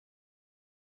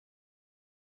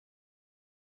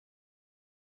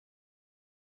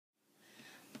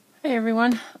Hey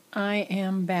everyone, I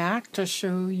am back to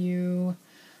show you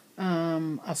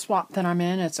a swap that I'm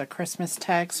in. It's a Christmas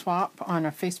tag swap on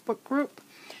a Facebook group,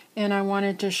 and I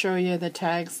wanted to show you the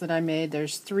tags that I made.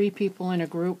 There's 3 people in a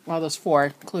group, well there's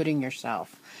 4 including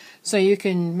yourself. So you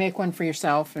can make one for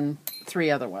yourself and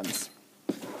 3 other ones.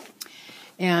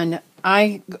 And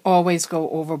I always go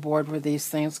overboard with these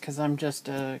things because I'm just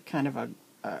a kind of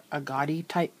a gaudy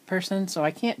type person, so I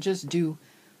can't just do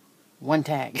one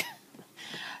tag.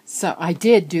 So I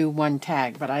did do one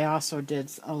tag, but I also did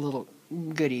a little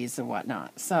goodies and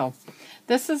whatnot. So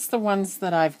this is the ones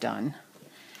that I've done.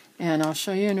 And I'll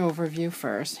show you an overview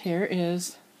first. Here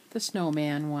is the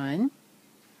snowman one.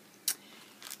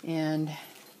 And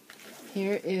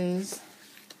here is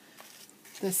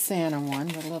the Santa one.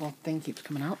 The little thing keeps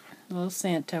coming out. The little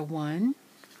Santa one.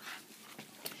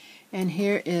 And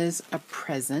here is a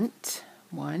present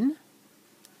one.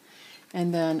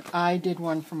 And then I did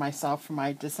one for myself for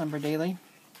my December daily.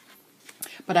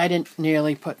 But I didn't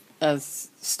nearly put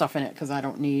stuff in it because I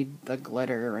don't need the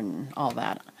glitter and all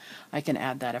that. I can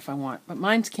add that if I want. But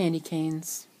mine's candy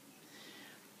canes.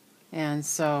 And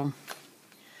so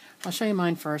I'll show you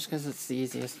mine first because it's the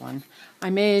easiest one.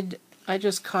 I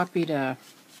just copied a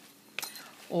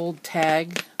old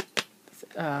tag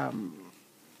that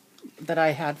I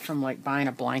had from like buying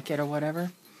a blanket or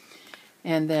whatever.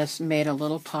 And this made a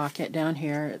little pocket down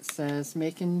here. It says,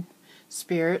 making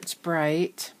spirits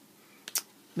bright.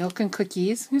 Milk and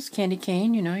cookies. Here's candy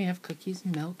cane. You know, you have cookies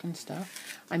and milk and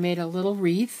stuff. I made a little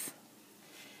wreath.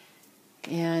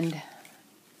 And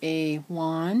a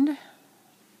wand.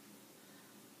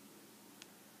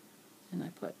 And I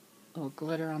put a little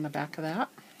glitter on the back of that.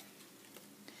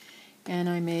 And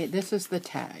I made, this is the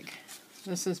tag.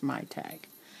 This is my tag.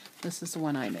 This is the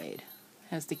one I made.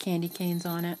 Has the candy canes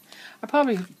on it. I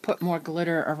probably put more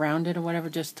glitter around it or whatever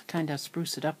just to kind of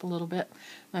spruce it up a little bit.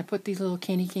 And I put these little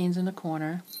candy canes in the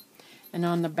corner. And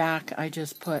on the back I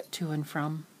just put to and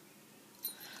from.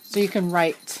 So you can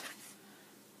write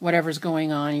whatever's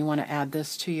going on. You want to add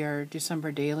this to your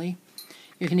December daily.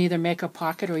 You can either make a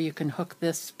pocket or you can hook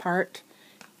this part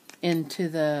into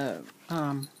the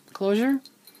closure.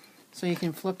 So you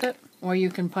can flip it. Or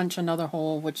you can punch another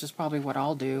hole, which is probably what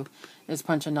I'll do, is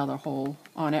punch another hole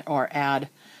on it or add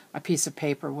a piece of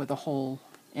paper with a hole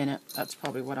in it. That's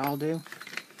probably what I'll do.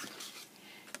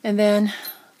 And then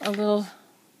a little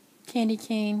candy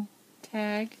cane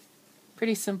tag.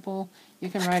 Pretty simple. You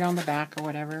can write on the back or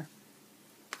whatever.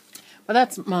 But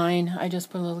that's mine. I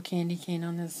just put a little candy cane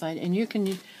on this side. And you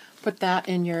can put that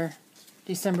in your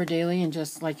December daily and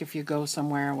just like if you go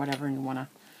somewhere or whatever and you want to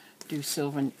do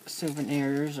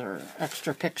souvenirs or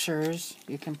extra pictures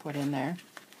you can put in there.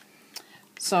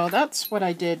 So that's what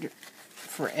I did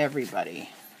for everybody.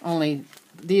 Only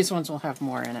these ones will have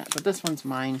more in it, but this one's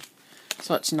mine,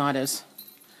 so it's not as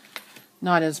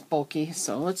bulky.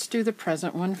 So let's do the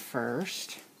present one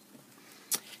first.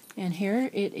 And here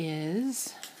it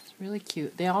is. It's really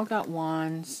cute. They all got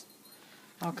wands,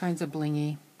 all kinds of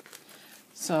blingy.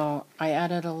 So I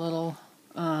added a little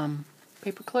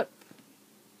paper clip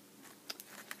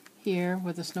here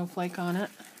with a snowflake on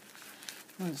it.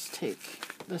 Let's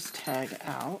take this tag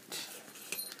out.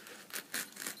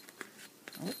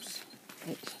 Oops,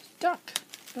 it's stuck.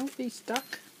 Don't be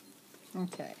stuck.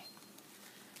 Okay,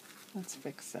 let's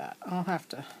fix that. I'll have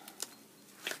to.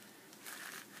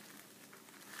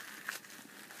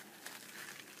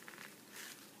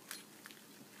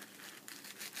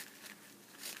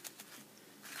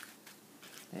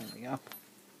 There we go.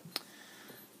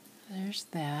 There's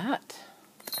that.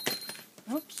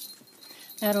 Oops.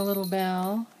 Add a little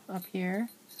bell up here.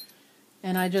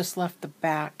 And I just left the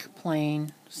back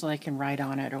plain so they can write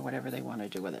on it or whatever they want to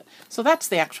do with it. So that's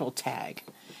the actual tag.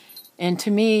 And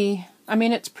to me, I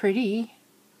mean, it's pretty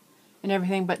and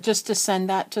everything, but just to send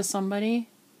that to somebody,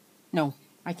 no,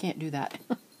 I can't do that.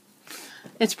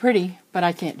 It's pretty, but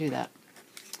I can't do that.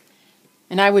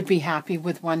 And I would be happy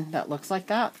with one that looks like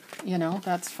that. You know,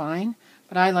 that's fine.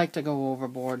 But I like to go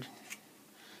overboard.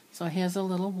 So here's a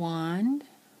little wand,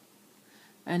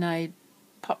 and I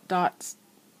pop dots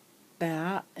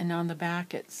that, and on the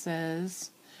back it says,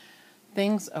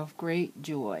 things of great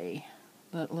joy,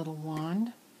 that little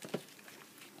wand.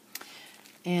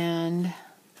 And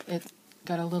it's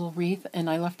got a little wreath, and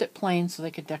I left it plain so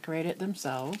they could decorate it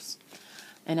themselves.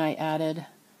 And I added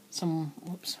some,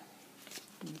 whoops,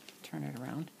 turn it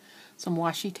around, some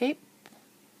washi tape,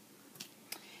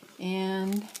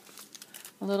 and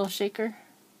a little shaker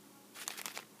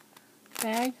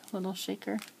bag, little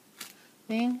shaker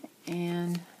thing,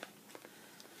 and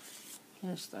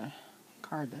here's the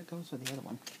card that goes with the other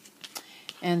one.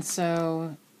 And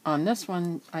so on this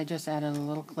one, I just added a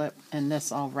little clip, and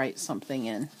this I'll write something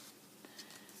in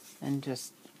and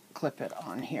just clip it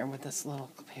on here with this little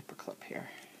paper clip here,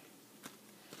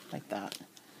 like that.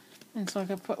 And so I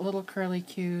could put little curly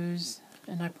cues,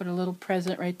 and I put a little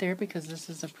present right there because this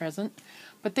is a present.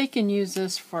 But they can use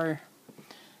this for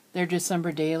their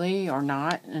December daily or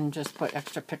not, and just put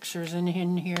extra pictures in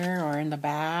here or in the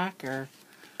back or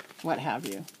what have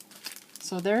you.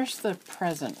 So there's the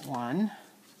present one,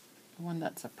 the one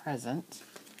that's a present.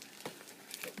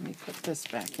 Let me put this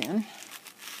back in.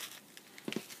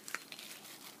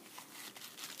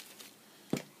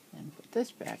 And put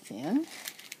this back in.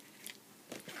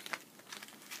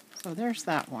 So there's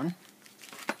that one.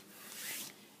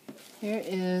 Here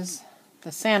is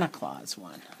the Santa Claus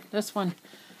one. This one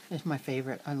is my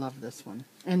favorite. I love this one.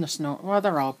 And the snow, well,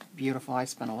 they're all beautiful. I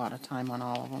spent a lot of time on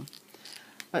all of them.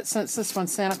 But since this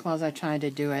one's Santa Claus, I tried to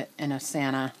do it in a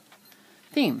Santa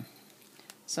theme.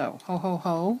 So, ho, ho,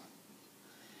 ho.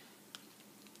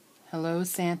 Hello,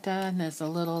 Santa. And there's a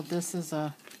little, this is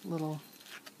a little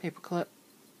paper clip.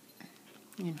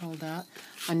 You can hold that.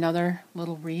 Another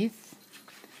little wreath.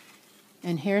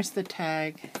 And here's the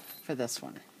tag for this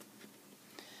one.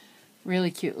 Really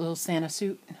cute little Santa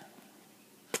suit.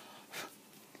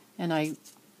 And I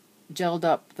gelled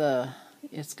up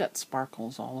it's got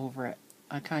sparkles all over it.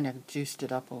 I kind of juiced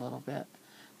it up a little bit.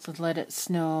 So let it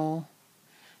snow.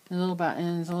 The little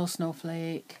buttons, a little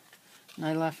snowflake. And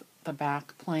I left the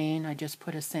back plain. I just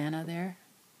put a Santa there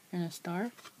and a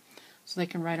star. So they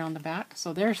can write on the back.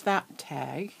 So there's that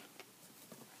tag.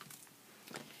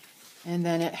 And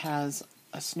then it has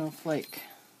a snowflake.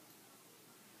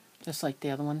 Just like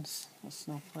the other ones. A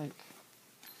snowflake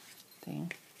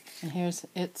thing. And here's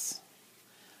its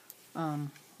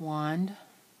wand.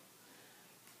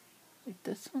 Like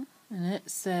this one. And it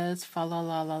says fa la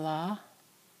la la la.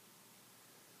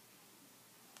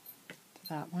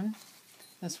 That one.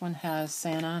 This one has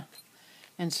Santa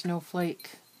and snowflake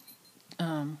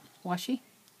washi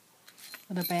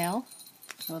with a bell,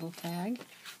 little tag.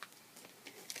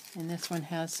 And this one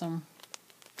has some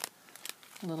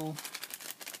little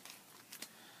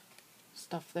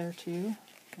stuff there too.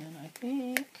 And I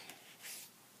think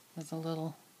there's a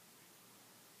little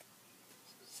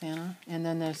Santa. And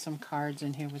then there's some cards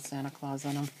in here with Santa Claus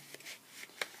on them.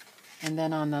 And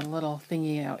then on the little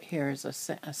thingy out here is a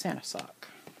Santa sock.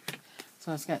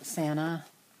 So it's got Santa,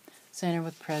 Santa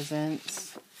with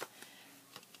presents,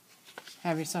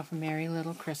 have yourself a merry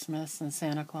little Christmas, and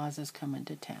Santa Claus is coming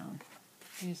to town.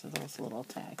 These are those little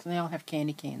tags. And they all have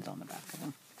candy canes on the back of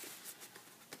them.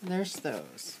 There's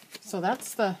those. So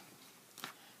that's the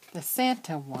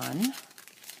Santa one,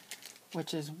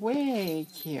 which is way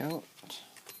cute.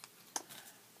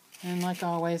 And like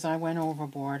always, I went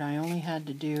overboard. I only had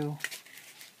to do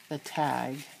the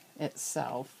tag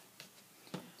itself,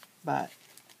 but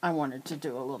I wanted to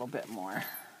do a little bit more.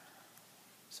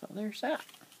 So there's that.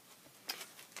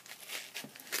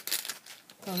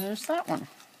 So there's that one.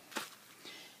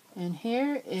 And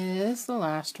here is the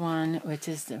last one, which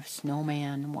is the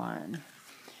snowman one.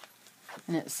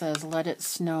 And it says, let it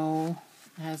snow.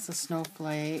 It has the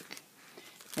snowflake.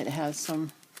 It has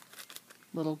some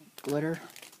little glitter.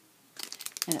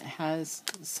 And it has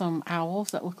some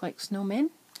owls that look like snowmen.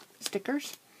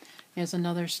 Stickers. Here's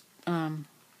another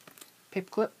paper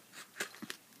clip.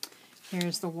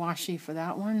 Here's the washi for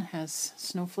that one. Has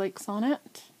snowflakes on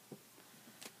it.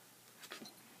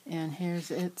 And here's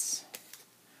its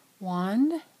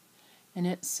wand. And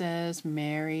it says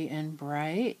merry and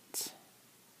bright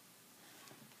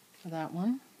for that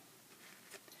one.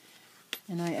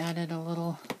 And I added a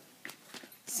little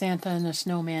Santa and a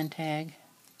snowman tag.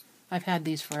 I've had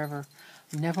these forever.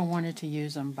 Never wanted to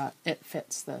use them, but it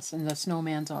fits this. And the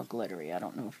snowman's all glittery. I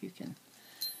don't know if you can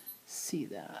see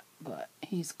that, but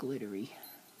he's glittery.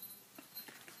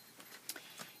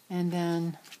 And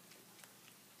then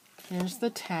here's the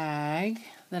tag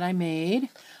that I made.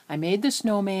 I made the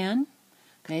snowman,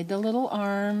 made the little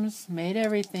arms, made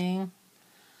everything.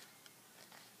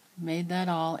 Made that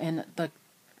all. And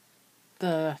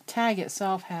the tag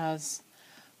itself has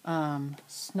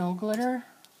snow glitter.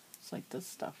 It's like this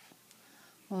stuff.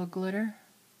 A little glitter.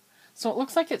 So it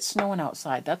looks like it's snowing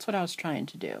outside. That's what I was trying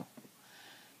to do.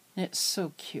 And it's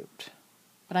so cute.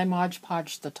 But I Mod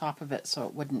Podged the top of it so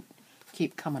it wouldn't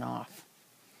keep coming off.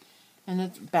 And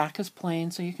the back is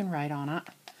plain so you can write on it.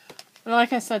 But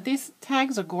like I said, these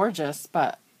tags are gorgeous,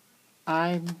 but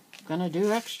I'm going to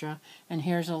do extra. And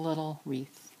here's a little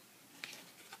wreath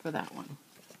for that one.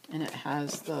 And it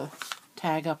has the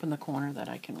tag up in the corner that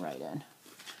I can write in.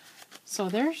 So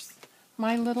there's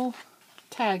my little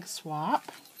tag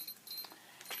swap.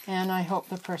 And I hope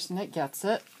the person that gets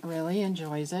it really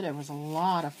enjoys it. It was a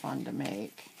lot of fun to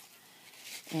make.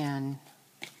 And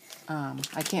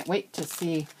I can't wait to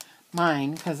see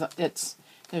mine, because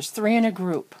there's 3 in a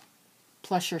group,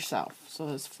 plus yourself. So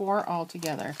there's 4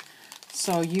 altogether.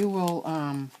 So you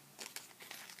will,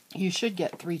 you should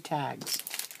get 3 tags.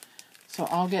 So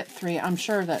I'll get 3. I'm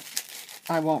sure that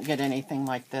I won't get anything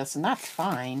like this, and that's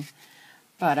fine.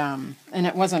 But, and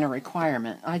it wasn't a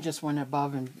requirement. I just went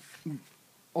above and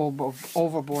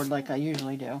overboard like I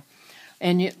usually do.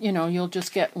 And you know, you'll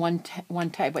just get one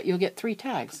tag, but you'll get 3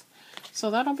 tags. So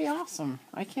that'll be awesome.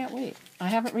 I can't wait. I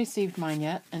haven't received mine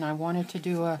yet, and I wanted to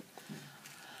do a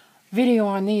video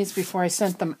on these before I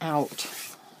sent them out.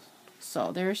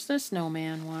 So there's the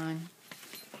snowman one.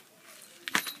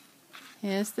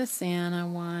 Here's the Santa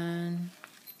one.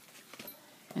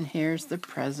 And here's the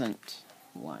present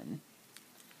one.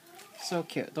 So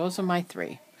cute. Those are my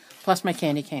 3. Plus my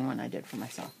candy cane one I did for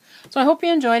myself. So I hope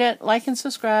you enjoyed it. Like and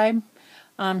subscribe.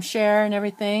 Share and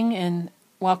everything. And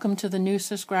welcome to the new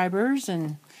subscribers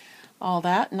and all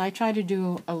that. And I try to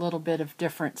do a little bit of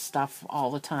different stuff all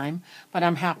the time. But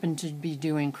I'm happen to be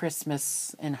doing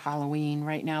Christmas and Halloween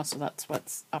right now. So that's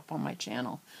what's up on my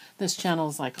channel. This channel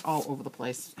is like all over the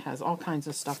place. It has all kinds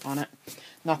of stuff on it.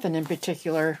 Nothing in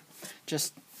particular.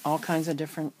 Just all kinds of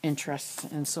different interests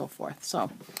and so forth.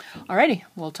 So, alrighty.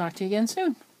 We'll talk to you again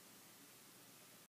soon.